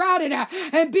rerouted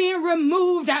and being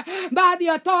removed by the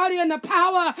authority and the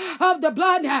power of the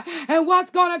blood. And what's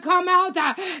going to come out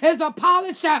is a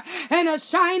polished and a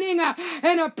shining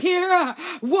and a pure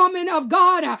woman of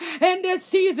God in this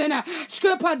season.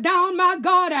 Strip her down, my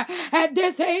God, at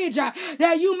this age,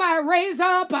 that you might raise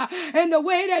up in the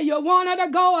way that you want her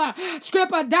to go.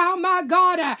 Strip her down, my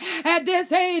God, at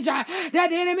this age, that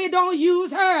the enemy don't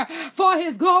use her for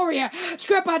his glory.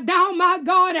 Strip her down, my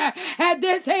God, at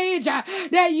this age,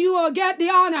 that you will get the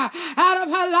honor out of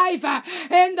her life,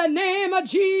 in the name of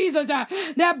Jesus,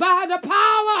 that by the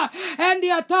power and the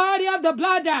authority of the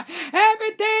blood,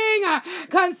 everything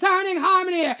concerning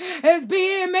Harmony is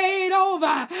being made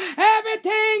over.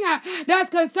 Everything that's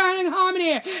concerning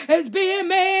Harmony is being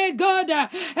made good.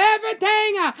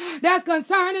 Everything that's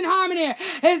concerning Harmony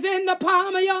is in the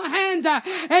palm of your hands,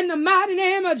 in the mighty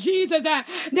name of Jesus,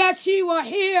 that she will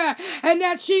hear and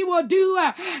that she will do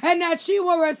and that she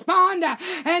will respond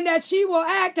and that she will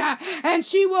act and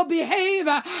she will behave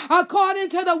according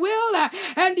to the will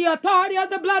and the authority of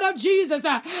the blood of Jesus.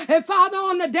 And Father,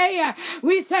 on the day,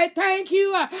 we say thank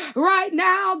you right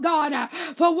now, God,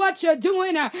 for what you're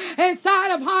doing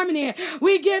inside of Harmony.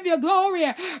 We give you glory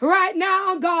right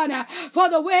now, God, for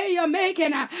the way you're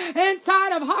making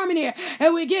inside of Harmony.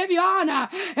 And we give you honor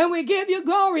and we give you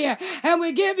glory and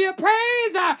we give you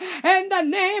praise in the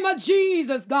name of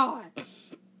Jesus, God.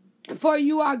 For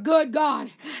you are good,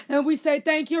 God. And we say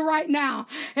thank you right now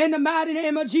in the mighty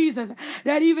name of Jesus,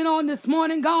 that even on this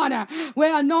morning, God,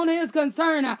 where Anona is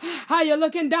concerned, how you're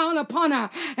looking down upon her.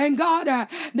 And God,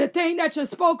 the thing that you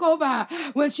spoke over her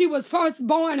when she was first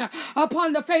born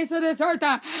upon the face of this earth,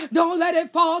 don't let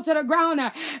it fall to the ground.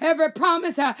 Every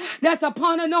promise that's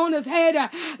upon Anona's head,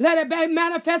 let it be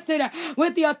manifested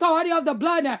with the authority of the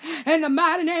blood in the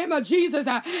mighty name of Jesus.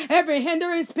 Every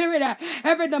hindering spirit,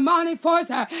 every demonic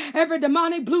force, every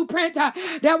demonic blueprint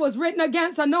that was written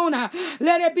against Anona,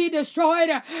 let it be destroyed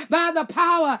by the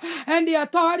power and the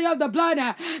authority of the blood,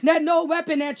 that no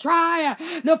weapon that try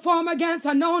to form against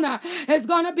Anona is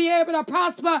going to be able to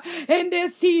prosper in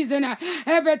this season.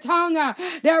 Every tongue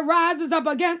that rises up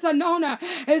against Anona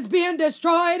is being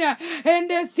destroyed in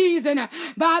this season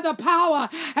by the power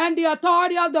and the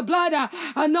authority of the blood.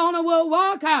 Anona will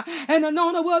walk and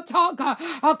Anona will talk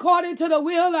according to the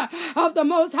will of the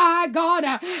Most High God.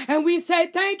 And we say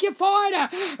thank you for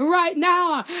it right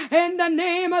now in the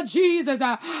name of Jesus.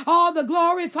 All the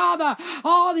glory, Father,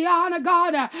 all the honor,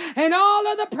 God, and all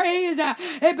of the praise,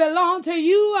 it belongs to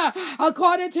you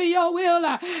according to your will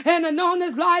in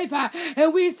Anona's life.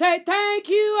 And we say thank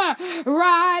you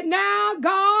right now,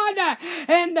 God,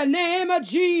 in the name of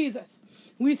Jesus.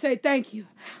 We say thank you,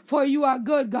 for you are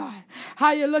good, God.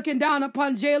 How you're looking down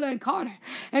upon Jayla and Carter.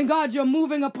 And God, you're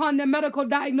moving upon their medical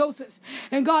diagnosis.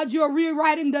 And God, you're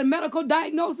rewriting the medical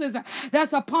diagnosis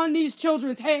that's upon these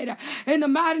children's head. In the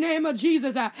mighty name of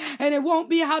Jesus. And it won't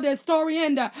be how their story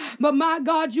ends. But my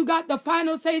God, you got the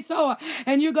final say so.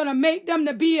 And you're going to make them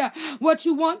to be what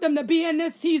you want them to be in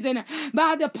this season.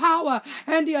 By the power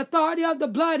and the authority of the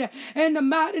blood. In the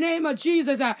mighty name of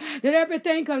Jesus. That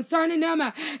everything concerning them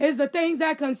is the things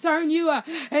that concern you.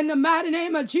 In the mighty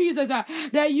name of Jesus,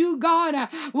 that you, God,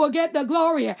 will get the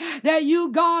glory, that you,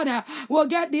 God, will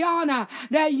get the honor,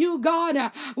 that you,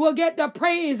 God, will get the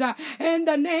praise in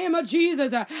the name of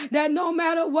Jesus, that no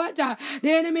matter what the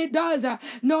enemy does,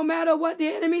 no matter what the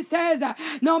enemy says,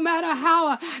 no matter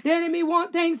how the enemy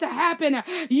wants things to happen,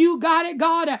 you got it,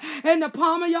 God, in the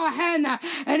palm of your hand,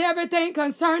 and everything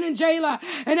concerning Jayla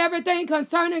and everything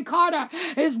concerning Carter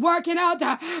is working out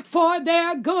for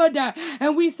their good.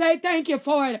 And we say thank you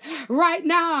for it right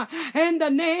now in the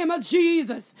name of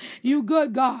Jesus. You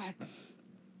good God.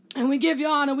 And we give you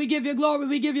honor, we give you glory,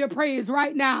 we give you praise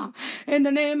right now in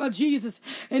the name of Jesus.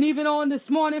 And even on this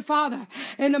morning, Father,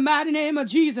 in the mighty name of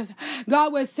Jesus,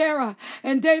 God, with Sarah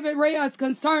and David Ray is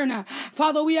concerned,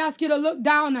 Father, we ask you to look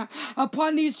down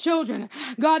upon these children.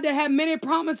 God, they have many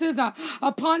promises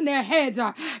upon their heads,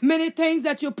 many things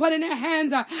that you put in their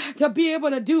hands to be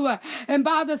able to do. And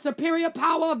by the superior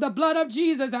power of the blood of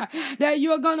Jesus, that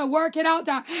you're going to work it out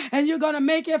and you're going to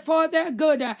make it for their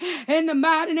good. In the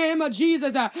mighty name of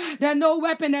Jesus, that no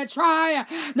weapon that try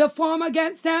to form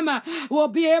against them will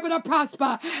be able to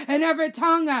prosper. And every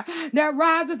tongue that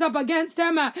rises up against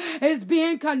them is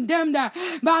being condemned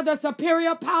by the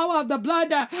superior power of the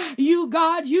blood. You,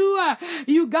 God,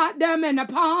 you got them in the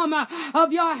palm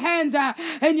of your hands,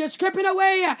 and you're stripping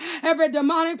away every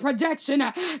demonic projection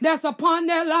that's upon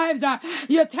their lives.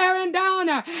 You're tearing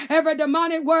down every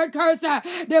demonic word curse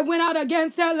that went out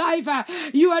against their life.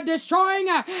 You are destroying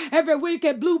every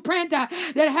wicked blueprint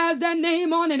that has their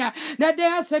name on it, that they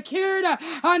are secured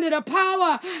under the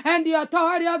power and the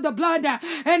authority of the blood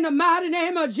in the mighty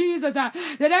name of Jesus,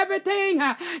 that everything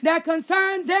that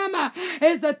concerns them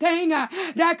is the thing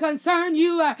that concerns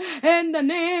you in the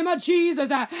name of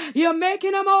Jesus. You're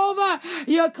making them over,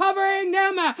 you're covering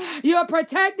them, you're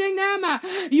protecting them,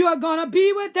 you are going to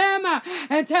be with them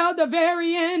until the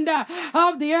very end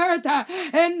of the earth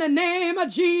in the name of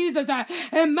Jesus.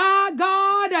 And my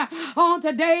God, on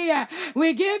today,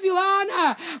 we give you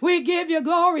honor, we give you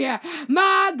glory.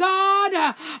 My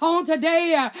God, on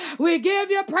today, we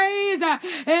give you praise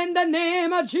in the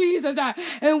name of Jesus.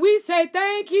 And we say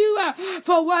thank you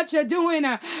for what you're doing.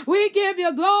 We give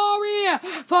you glory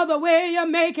for the way you're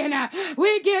making.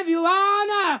 We give you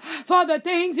honor for the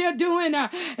things you're doing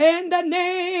in the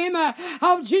name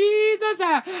of Jesus.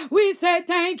 We say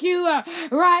thank you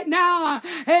right now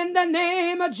in the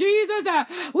name of Jesus.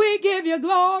 We give you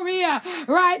glory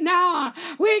right now.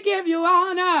 We give you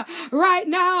honor right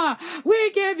now.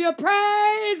 We give you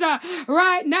praise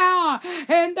right now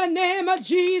in the name of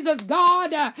Jesus.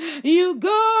 God, you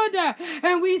good,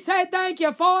 and we say thank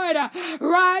you for it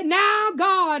right now,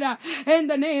 God, in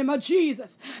the name of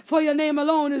Jesus. For your name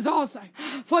alone is awesome.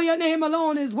 For your name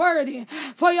alone is worthy.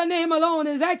 For your name alone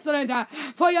is excellent.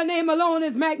 For your name alone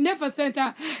is magnificent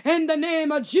in the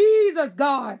name of Jesus,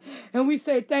 God. And we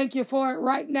say thank you for it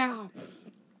right now.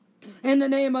 In the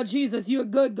name of Jesus, you're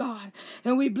good, God,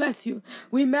 and we bless you.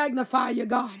 We magnify you,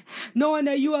 God, knowing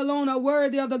that you alone are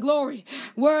worthy of the glory,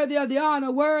 worthy of the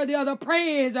honor, worthy of the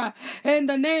praise. In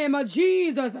the name of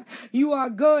Jesus, you are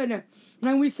good.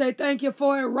 And we say thank you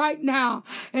for it right now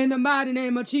in the mighty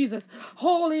name of Jesus.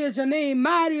 Holy is your name.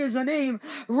 Mighty is your name.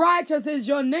 Righteous is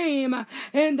your name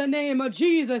in the name of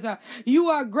Jesus. You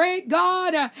are great,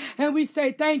 God, and we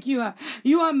say thank you.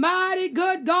 You are mighty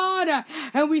good, God,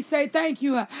 and we say thank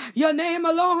you. Your name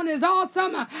alone is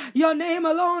awesome. Your name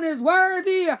alone is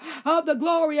worthy of the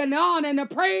glory and the honor and the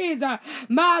praise,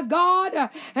 my God,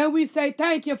 and we say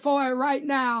thank you for it right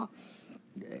now.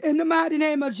 In the mighty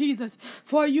name of Jesus,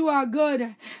 for you are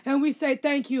good, and we say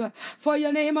thank you. For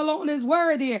your name alone is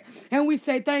worthy, and we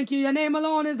say thank you. Your name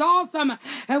alone is awesome,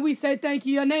 and we say thank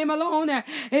you. Your name alone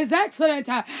is excellent,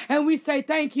 and we say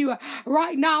thank you.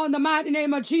 Right now, in the mighty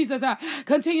name of Jesus,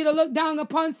 continue to look down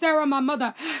upon Sarah, my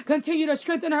mother. Continue to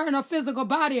strengthen her in her physical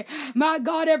body. My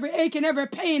God, every ache and every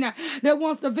pain that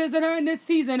wants to visit her in this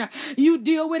season, you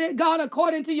deal with it, God,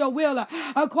 according to your will,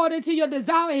 according to your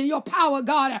desire and your power,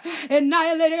 God.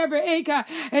 Annihilate every ache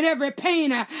and every pain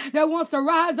that wants to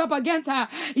rise up against her.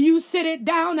 You sit it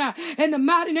down in the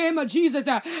mighty name of Jesus.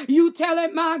 You tell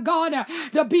it, my God,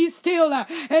 to be still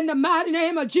in the mighty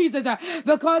name of Jesus,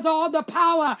 because all the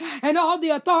power and all the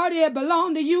authority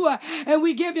belong to you, and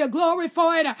we give you glory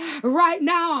for it right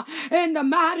now in the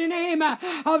mighty name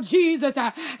of Jesus.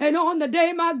 And on the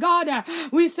day, my God,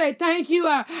 we say thank you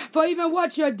for even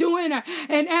what you're doing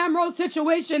in Amro's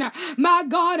situation. My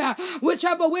God,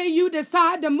 whichever way you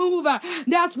decide to move,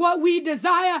 that's what we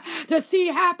desire to see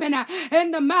happen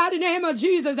in the mighty name of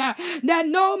Jesus, that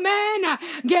no man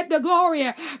get the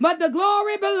glory, but the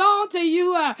glory belong to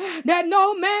you, that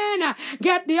no man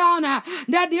get the honor,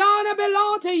 that the honor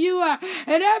belong to you,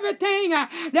 and everything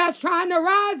that's trying to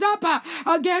rise up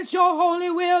against your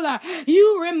holy will,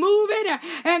 you remove it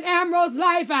in Amro's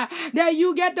life, that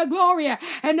you get the glory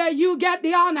and that you get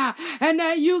the honor and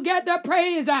that you get the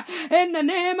praise in the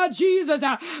name of Jesus.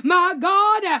 My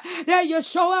God, that you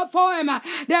show up for him,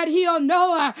 that he'll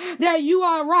know that you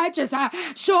are righteous.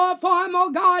 Show up for him,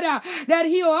 oh God, that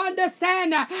he'll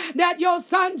understand that your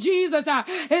son Jesus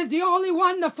is the only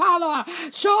one to follow.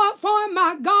 Show up for him,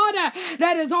 my God,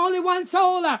 that his only one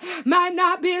soul might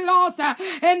not be lost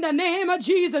in the name of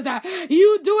Jesus.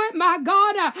 You do it, my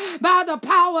God, by the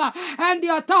power and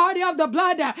the authority of the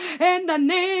blood in the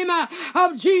name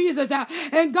of Jesus.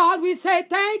 And God, we say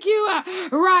thank you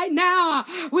right now.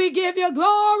 We give you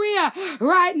glory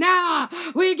right now.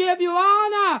 We give you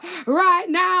honor right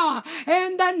now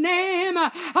in the name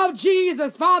of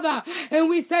Jesus, Father. And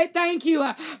we say thank you,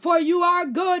 for you are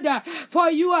good, for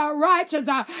you are righteous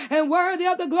and worthy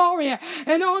of the glory.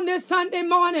 And on this Sunday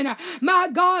morning, my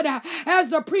God, as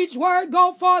the preached word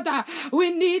go forth,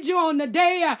 we need you on the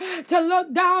day to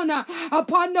look down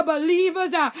upon the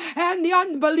believers and the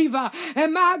unbeliever.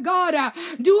 And my God,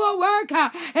 do a work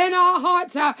in our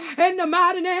hearts in the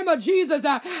mighty name of Jesus.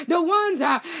 The ones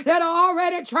that are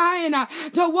already trying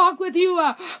to walk with you,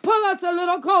 pull us a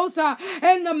little closer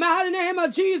in the mighty name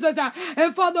of Jesus.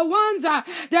 And for the ones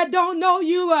that don't know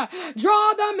you,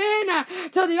 draw them in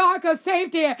to the ark of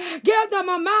safety. Give them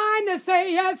a mind to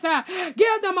say yes.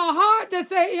 Give them a heart to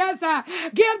say yes.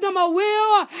 Give them a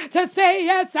will to say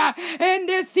yes in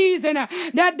this season,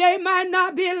 that they might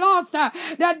not be lost,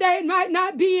 that they might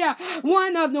not be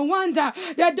one of the ones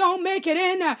that don't make it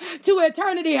in to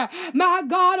eternity. My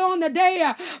God, on the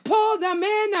day, pull them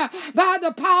in by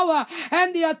the power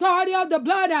and the authority of the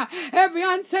blood. Every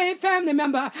unsaved family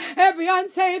member, every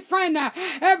unsaved friend,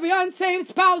 every unsaved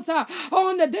spouse,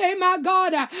 on the day, my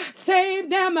God, save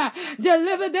them,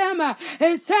 deliver them,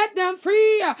 and set them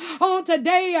free on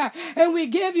today. And we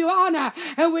give you honor,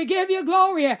 and we give you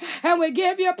glory, and we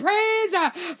give you praise,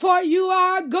 for you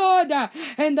are good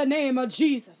in the name of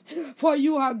Jesus. For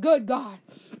you are good, God.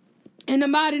 In the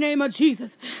mighty name of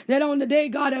Jesus, that on the day,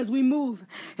 God, as we move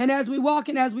and as we walk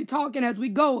and as we talk and as we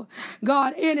go,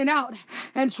 God, in and out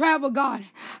and travel, God,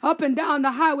 up and down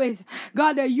the highways,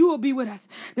 God, that you will be with us.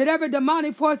 That every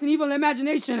demonic force and evil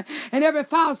imagination and every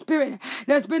foul spirit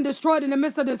that's been destroyed in the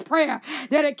midst of this prayer,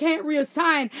 that it can't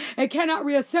reassign, it cannot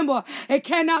reassemble, it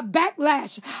cannot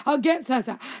backlash against us.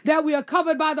 That we are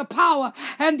covered by the power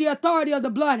and the authority of the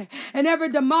blood. And every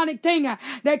demonic thing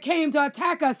that came to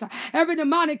attack us, every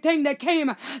demonic thing that that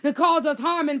came to cause us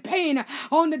harm and pain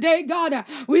on the day, God,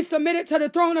 we submit it to the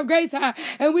throne of grace,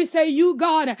 and we say, you,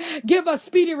 God, give us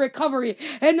speedy recovery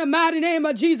in the mighty name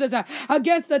of Jesus,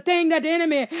 against the thing that the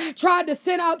enemy tried to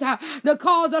send out to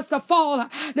cause us to fall,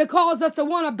 to cause us to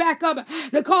want to back up,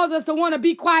 to cause us to want to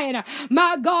be quiet.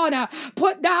 My God,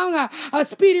 put down a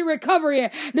speedy recovery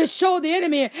to show the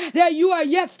enemy that you are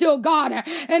yet still God.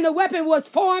 And the weapon was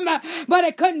formed, but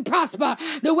it couldn't prosper.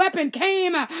 The weapon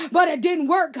came, but it didn't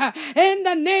work. In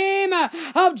the name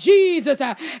of Jesus.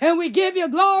 And we give you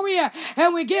glory,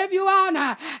 and we give you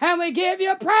honor, and we give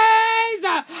you praise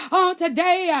on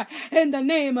today in the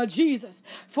name of Jesus.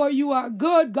 For you are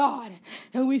good, God.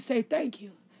 And we say thank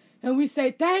you. And we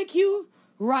say thank you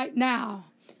right now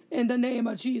in the name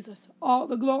of Jesus. All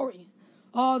the glory,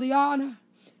 all the honor,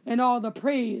 and all the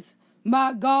praise,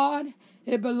 my God,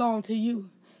 it belongs to you.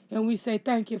 And we say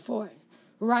thank you for it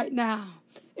right now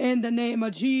in the name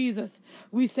of Jesus.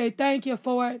 We say thank you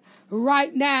for it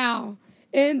right now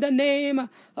in the name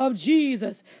of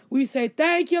Jesus. We say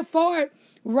thank you for it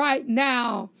right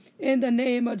now in the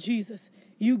name of Jesus.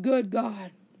 You good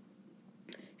God.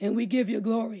 And we give you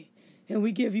glory, and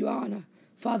we give you honor.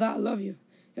 Father, I love you,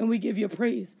 and we give you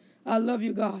praise. I love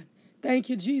you, God. Thank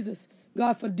you, Jesus.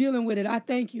 God, for dealing with it. I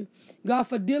thank you, God,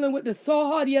 for dealing with the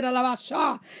sword,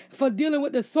 for dealing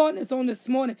with the soreness on this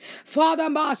morning. Father,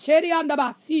 I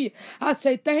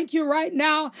say thank you right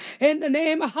now in the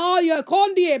name of in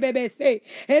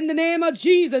the name of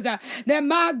Jesus, that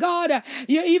my God,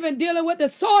 you're even dealing with the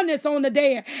soreness on the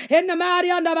day. In the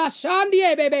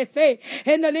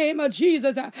name of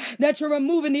Jesus, that you're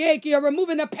removing the ache, you're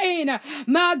removing the pain.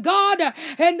 My God,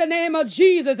 in the name of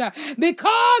Jesus,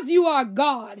 because you are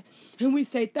God. And we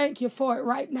say thank you for it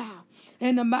right now.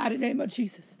 In the mighty name of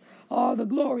Jesus. All the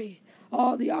glory,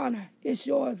 all the honor is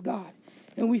yours, God.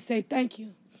 And we say thank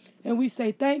you. And we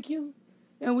say thank you.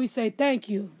 And we say thank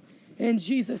you. In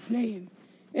Jesus' name.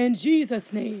 In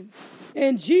Jesus' name.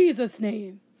 In Jesus'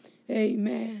 name.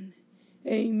 Amen.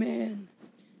 Amen.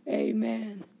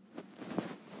 Amen.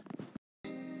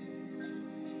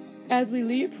 As we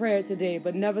lead prayer today,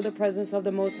 but never the presence of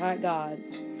the Most High God,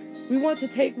 we want to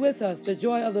take with us the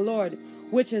joy of the Lord,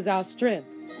 which is our strength,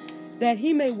 that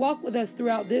he may walk with us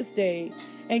throughout this day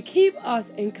and keep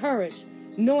us encouraged,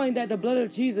 knowing that the blood of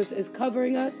Jesus is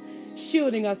covering us,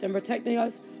 shielding us, and protecting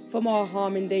us from all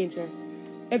harm and danger.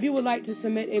 If you would like to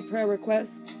submit a prayer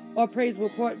request or praise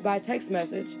report by text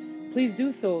message, please do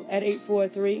so at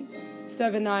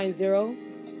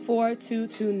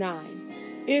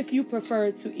 843-790-4229. If you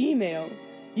prefer to email,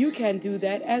 you can do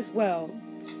that as well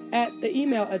at the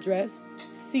email address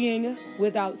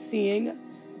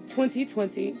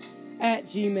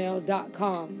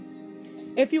seeingwithoutseeing2020@gmail.com.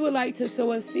 If you would like to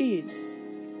sow a seed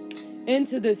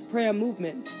into this prayer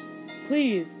movement,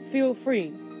 please feel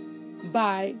free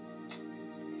by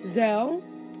Zelle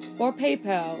or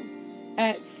PayPal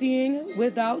at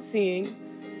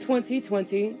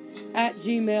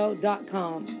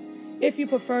seeingwithoutseeing2020@gmail.com. If you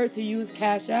prefer to use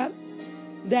Cash App,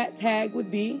 that tag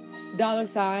would be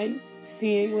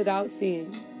 $Seeing Without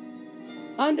Seeing.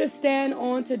 Understand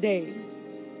on today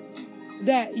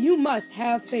that you must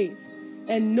have faith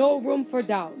and no room for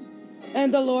doubt.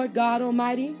 And the Lord God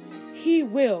Almighty, he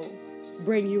will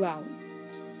bring you out.